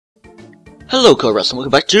Hello, co-wrestling.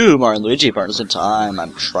 Welcome back to Mario & Luigi Partners in Time.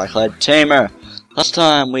 I'm TryclydeTamer. Last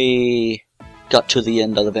time we got to the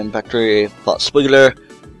end of the Vin Factory, fought Squiggler,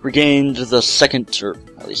 regained the second, or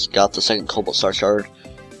at least got the second Cobalt Star Shard,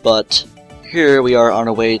 but here we are on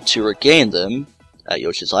our way to regain them at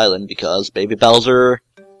Yoshi's Island because Baby Bowser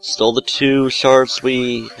stole the two shards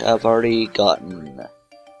we have already gotten.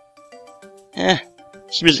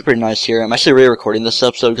 This music's pretty nice here. I'm actually re-recording this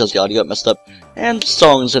episode because the audio got messed up, and the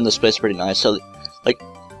songs in this place are pretty nice. So, like,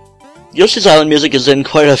 Yoshi's Island music is in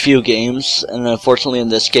quite a few games, and unfortunately in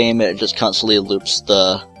this game it just constantly loops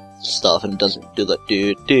the stuff and doesn't do the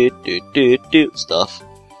do stuff.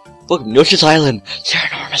 Welcome to Yoshi's Island! It's your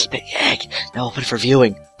enormous big egg! Now open for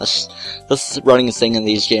viewing. That's the running thing in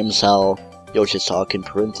these games, how Yoshi's talk in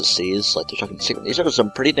parentheses, like they're talking secret. These are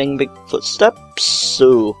some pretty dang big footsteps,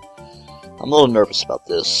 so I'm a little nervous about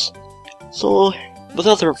this. So,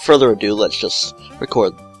 without further ado, let's just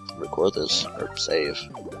record this, or save.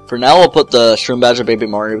 For now, I'll put the Shroom Badger Baby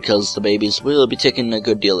Mario because the babies will be taking a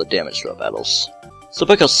good deal of damage throughout battles. So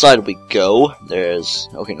back outside we go. There's,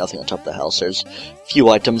 okay, nothing on top of the house. There's a few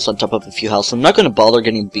items on top of a few houses. I'm not going to bother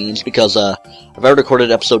getting beans because I've already recorded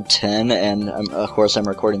episode 10, and of course I'm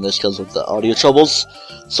recording this because of the audio troubles.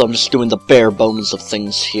 So I'm just doing the bare bones of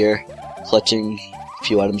things here, collecting a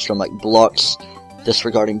few items from like blocks,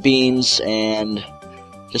 disregarding beans, and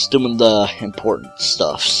just doing the important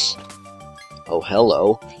stuffs. Oh,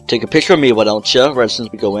 hello. Take a picture of me, why don't you, right since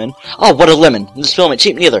we go in. Oh, what a lemon. This film ain't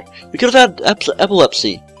cheap neither. We could have had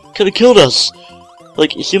epilepsy. Could have killed us.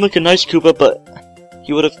 Like, you seem like a nice Koopa, but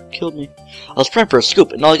you would have killed me. I was praying for a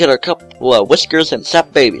scoop, and all I got are a couple whiskers and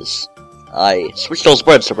sap babies. I switched those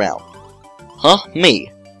breads around. Huh?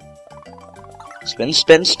 Me. Spin,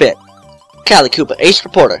 spin, spin. Cali Koopa, ace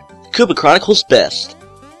reporter. Koopa Chronicles best.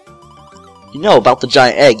 You know about the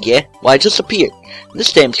giant egg, yeah? Why, it just appeared.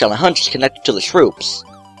 This dame's got a hunch it's connected to the Shroops.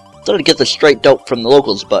 Thought I'd get the straight dope from the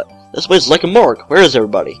locals, but this place is like a morgue. Where is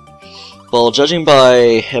everybody? Well, judging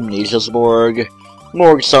by Amnesia's morgue,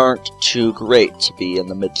 morgues aren't too great to be in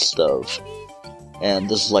the midst of. And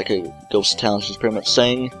this is like a ghost town, she's pretty much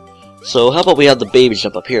saying. So how about we have the baby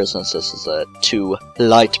jump up here, since this is a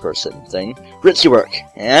two-light person thing. Ritzy work.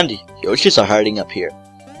 And Yoshis are hiding up here.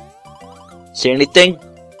 See anything?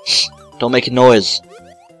 Shh, don't make a noise.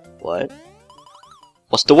 What?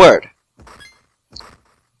 What's the word?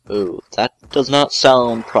 Ooh, that does not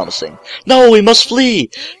sound promising. No, we must flee!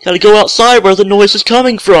 Gotta go outside where the noise is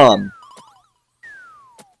coming from!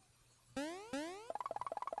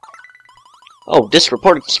 Oh, this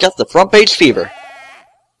reporter just got the front page fever.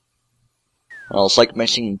 Well, it's like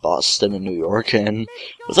mentioning Boston and New York, and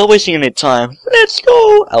without wasting any time, let's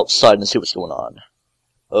go outside and see what's going on.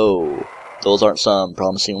 Oh, those aren't some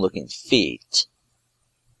promising looking feet.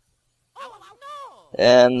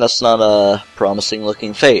 And that's not a promising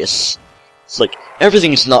looking face. It's like,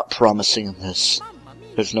 everything's not promising in this.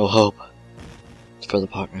 There's no hope. It's for the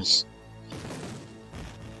partners.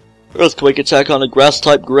 Earthquake attack on a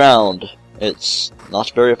grass-type ground. It's not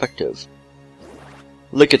very effective.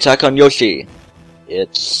 Lick attack on Yoshi.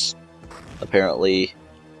 It's apparently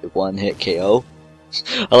a one-hit KO.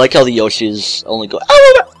 I like how the Yoshis only go,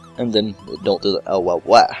 "Ow!" and then don't do the "oh wow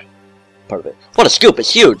wow" part of it. What a scoop!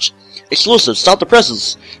 It's huge! Exclusive! Stop the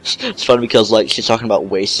presses! It's funny because, like, she's talking about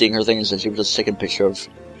wasting her things, and she was just taking a picture of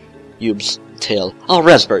Yube's tail. Oh,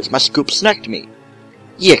 raspberries! My scoop snacked me!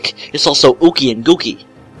 Yick! It's also ooky and gooky!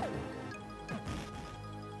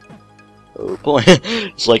 Oh boy,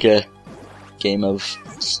 it's like a game of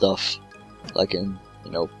stuff, like in,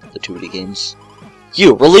 you know, the 2D games.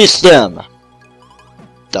 You! Release them!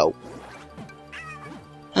 No.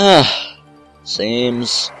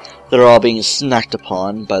 Seems they're all being snacked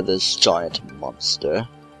upon by this giant monster.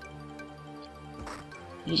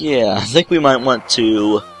 Yeah, I think we might want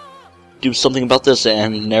to do something about this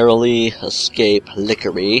and narrowly escape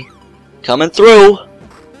Lickery. Coming through!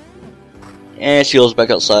 And she goes back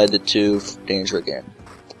outside to danger again.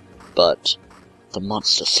 But the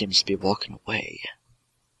monster seems to be walking away.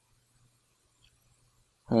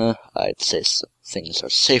 I'd say things are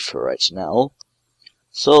safer right now.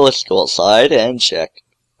 So let's go outside and check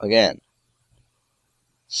again.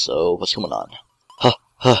 So, what's going on?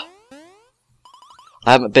 I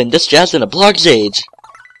haven't been this jazzed in a blog's age.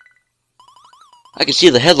 I can see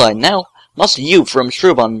the headline now. Must you from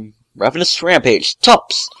Shroob on Ravenous Rampage.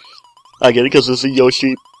 Tops! I get it because it's a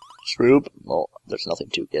Yoshi Shroob. Well, there's nothing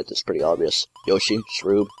to get. It's pretty obvious. Yoshi,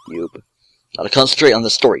 Shroob, Yube. Gotta concentrate on the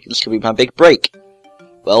story. This could be my big break.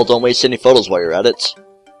 Well, don't waste any photos while you're at it.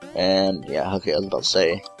 And, yeah, okay, I was about to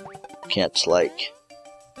say, can't, like,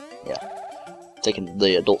 yeah. Thinking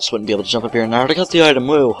the adults wouldn't be able to jump up here, and I already got the item,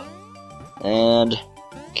 woo. And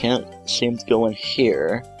can't seem to go in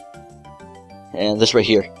here. And this right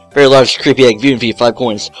here. Very large, creepy egg, viewing fee, 5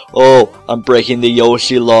 coins. Oh, I'm breaking the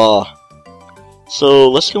Yoshi law. So,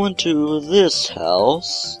 let's go into this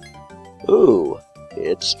house. Ooh,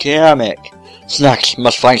 it's Kamek. Snacks,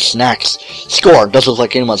 must find snacks. Score, doesn't look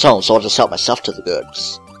like anyone's home, so I'll just help myself to the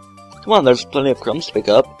goods. Come on, there's plenty of crumbs to pick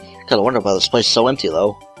up. Kinda wonder why this place is so empty,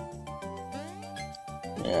 though.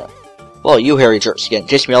 Yeah. Well, you hairy jerks again,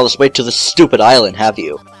 chased me all this way to this stupid island, have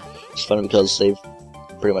you? It's funny because they've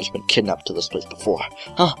pretty much been kidnapped to this place before.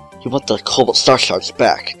 Huh, you want the Cobalt Star Shards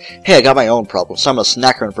back. Hey, I got my own problems, so I'm gonna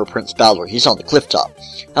snack her for Prince Bowser. He's on the cliff top.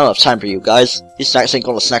 I don't have time for you guys. These snacks ain't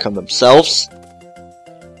gonna snack on themselves.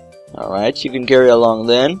 Alright, you can carry along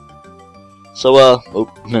then. So,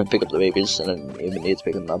 I'm gonna pick up the babies, and then even need to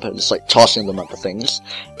pick them up, and just like tossing them up to things.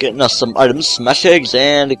 Getting us some items, smash eggs,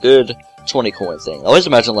 and a good 20 coin thing. I always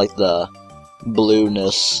imagine like the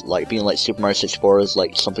blueness, like being like Super Mario 64 is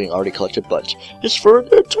like something already collected, but just for a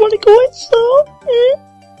good 20 coins though.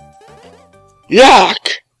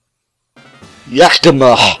 Yak!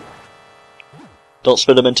 Yakima! Don't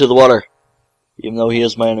spit him into the water, even though he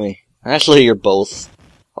is my enemy. Actually, you're both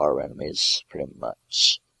our enemies, pretty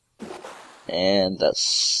much. And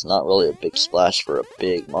that's not really a big splash for a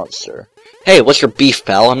big monster. Hey, what's your beef,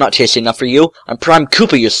 pal? I'm not tasting enough for you. I'm Prime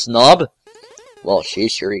Koopa, you snob! Well,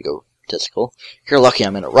 sheesh, your egotistical. You're lucky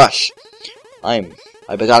I'm in a rush. I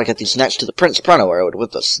gotta get these snacks to the Prince Pronto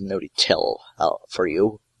with the snooty tail out for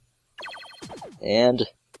you. And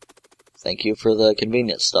thank you for the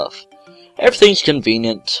convenient stuff. Everything's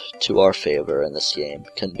convenient to our favor in this game.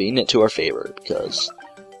 Convenient to our favor, because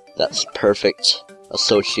that's perfect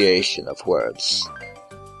association of words.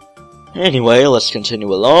 Anyway, let's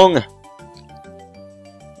continue along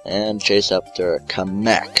and chase after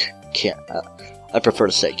Kamek. I prefer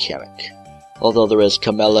to say Kamek. Although there is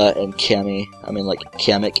Kamela and Kami. I mean, like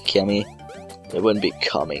Kamek, Kami. It wouldn't be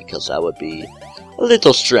Kami, because that would be a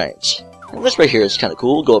little strange. And this right here is kind of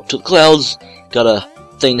cool. Go up to the clouds, got a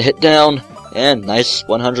thing to hit down, and nice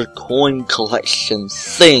 100 coin collection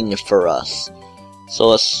thing for us.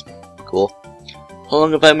 So that's cool. How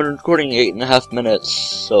long have I been recording? 8.5 minutes,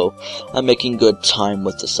 so I'm making good time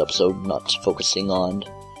with this episode, not focusing on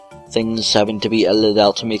things having to be edited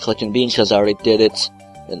out to me collecting beans, because I already did it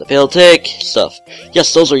in the failed take stuff.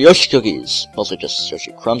 Yes, those are Yoshi cookies. Mostly just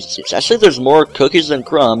Yoshi crumbs, it seems. Actually, there's more cookies than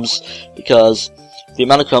crumbs, because the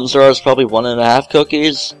amount of crumbs there are is probably 1.5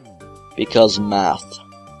 cookies, because math.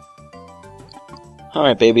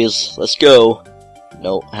 Alright, babies, let's go.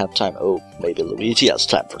 No, I have time. Oh, maybe Luigi has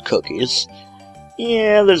time for cookies.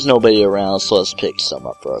 Yeah, there's nobody around, so let's pick some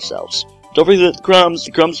up for ourselves. Don't forget the crumbs.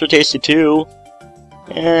 The crumbs are tasty too.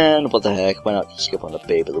 And what the heck, why not just skip on the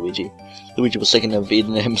baby Luigi? Luigi was thinking of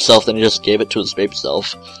eating it himself, then he just gave it to his baby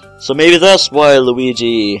self. So maybe that's why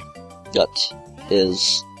Luigi got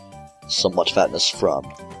his somewhat fatness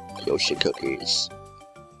from Yoshi cookies.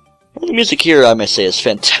 And the music here, I may say, is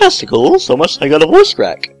fantastical, so much I got a voice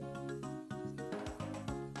crack.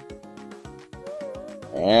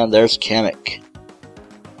 And there's Kamek.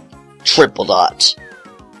 Triple dot.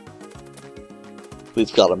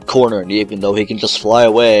 We've got him cornered, even though he can just fly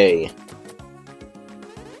away.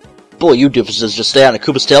 Boy, you doofuses just stay on a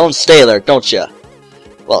Koopa's tail and stay there, don't ya?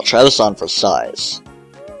 Well, try this on for size.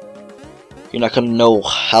 You're not gonna know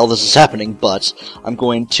how this is happening, but I'm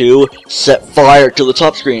going to set fire to the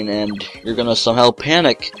top screen, and you're gonna somehow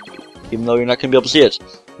panic, even though you're not gonna be able to see it.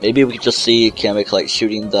 Maybe we could just see Kamek like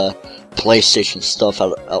shooting the PlayStation stuff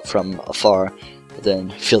out from afar, then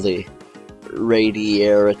feel the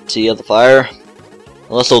radiarity of the fire.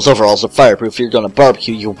 Unless those overalls are fireproof, you're gonna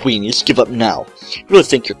barbecue your weenies. Give up now. You really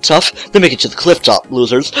think you're tough? Then make it to the cliff top,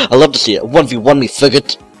 losers. I love to see it. 1v1 me,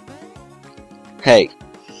 faggot. Hey.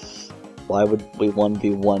 Why would we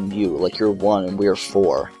 1v1 you? Like you're 1 and we're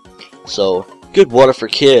 4. So, good water for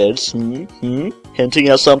kids. Hinting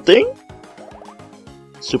at something?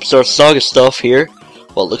 Superstar Saga stuff here.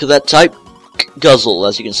 Well, look at that type guzzle.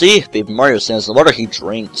 As you can see, Baby Mario stands in the water, he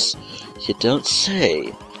drinks. You don't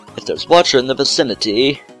say. If there's water in the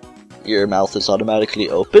vicinity, your mouth is automatically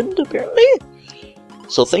opened, apparently?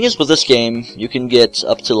 So thing is, with this game, you can get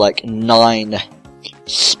up to like 9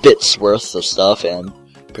 spits worth of stuff, and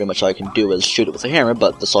pretty much all you can do is shoot it with a hammer,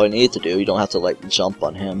 but that's all you need to do. You don't have to like jump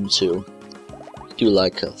on him to do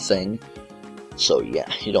like a thing. So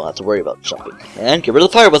yeah, you don't have to worry about jumping. And get rid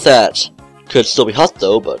of the fire with that! Could still be hot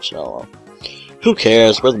though, but oh well. Who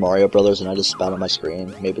cares? We're the Mario Brothers and I just spat on my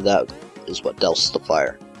screen. Maybe that is what douses the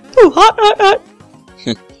fire. Ooh, hot, hot, hot!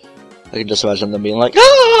 I can just imagine them being like,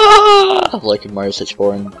 ah! Like in Mario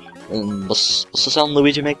 64, and what's the sound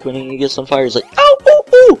Luigi make when he gets on fire? He's like, ow, ooh,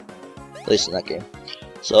 ooh! least in that game.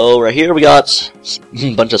 So right here we got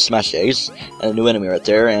a bunch of smashed eggs and a new enemy right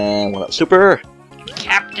there. And what up, Super?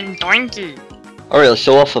 Captain Donkey. Alright, let's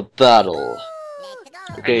show off a battle.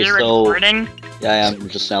 Okay, Are you so recording? yeah, I am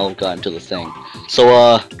just now got into the thing. So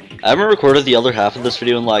I haven't recorded the other half of this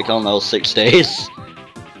video in like, I don't know, 6 days.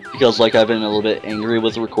 Because like I've been a little bit angry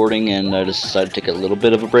with recording and I just decided to take a little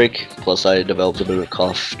bit of a break. Plus I developed a bit of a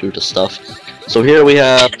cough due to stuff. So here we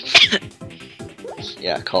have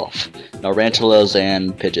yeah, cough. Narantulas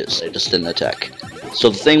and Pidgeots, they just didn't attack. So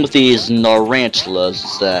the thing with these Narantulas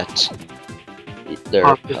is that they're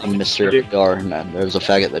a mystery. There's a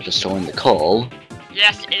faggot that just joined the call.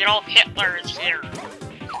 Yes, Adolf Hitler is here.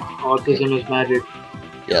 Autism is magic.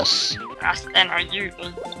 Yes. Austin, are you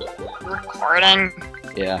recording?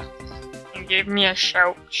 Yeah. And give me a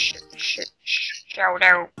shout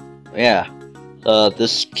out. Yeah.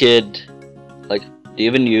 This kid, like, do you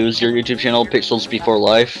even use your YouTube channel, Pixels Before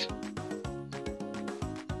Life?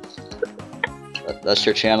 That's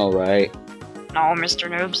your channel, right? No, Mr.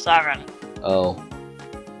 Noob 7. Oh.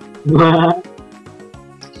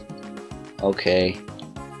 Okay.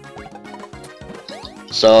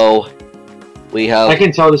 So, we have... I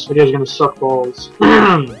can tell this video is gonna suck balls.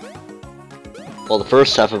 Well, the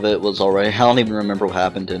first half of it was alright. I don't even remember what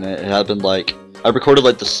happened in it. It happened like... I recorded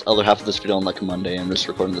like this other half of this video on like a Monday. I'm just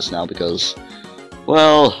recording this now because...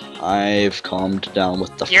 Well, I've calmed down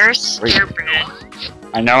with the... You're stupid.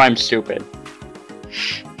 I know I'm stupid.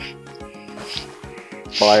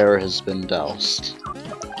 Fire has been doused.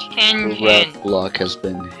 The red block has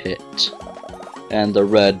been hit. And the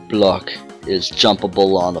red block is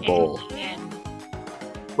jumpable on the bowl.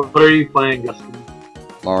 What are you playing, Justin?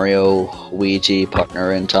 Mario, Luigi,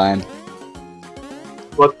 partner in time.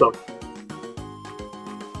 What the?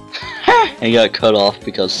 He got cut off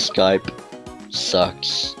because Skype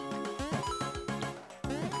sucks.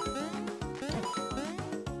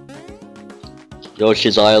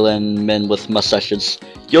 Yoshi's Island, men with mustaches.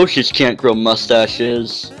 Yoshis can't grow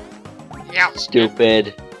mustaches. Yep.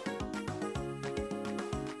 Stupid.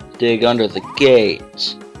 Dig under the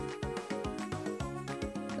gate.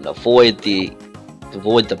 And avoid the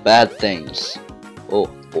bad things. Oh,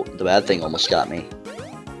 the bad thing almost got me.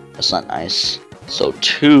 That's not nice. So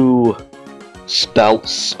 2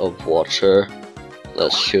 spouts of water.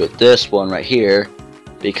 Let's shoot this one right here.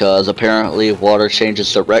 Because apparently water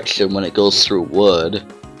changes direction when it goes through wood.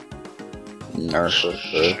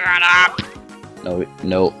 Shut up.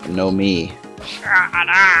 No me. Shut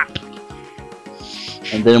up.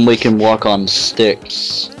 And then we can walk on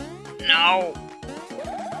sticks. No.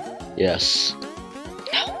 Yes.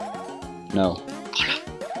 No.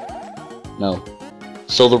 No.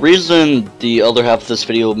 So the reason the other half of this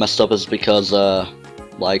video messed up is because,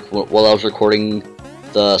 like, while I was recording,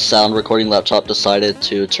 the sound recording laptop decided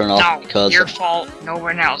to turn off because your fault, no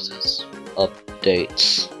one else's.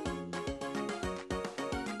 Updates.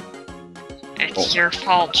 It's your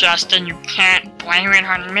fault, Justin. You can't blame it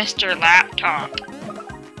on Mr. Laptop.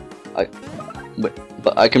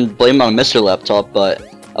 But I can blame it on Mr. Laptop, but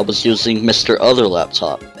I was using Mr. Other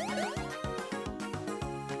Laptop.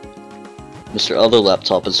 Mr. Other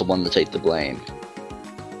Laptop is the one to take the blame.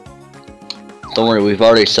 Don't worry, we've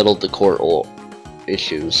already settled the court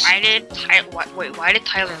issues. Why did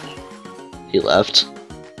Tyler leave? He left?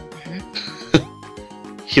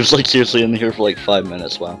 Mm-hmm. He was like seriously in here for like 5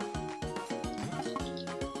 minutes, wow.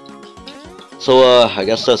 So I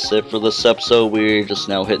guess that's it for this episode. We're just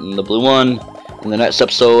now hitting the blue one. In the next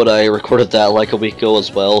episode, I recorded that like a week ago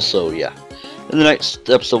as well, so yeah. In the next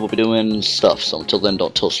episode, we'll be doing stuff, so until then,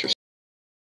 don't toast yourself.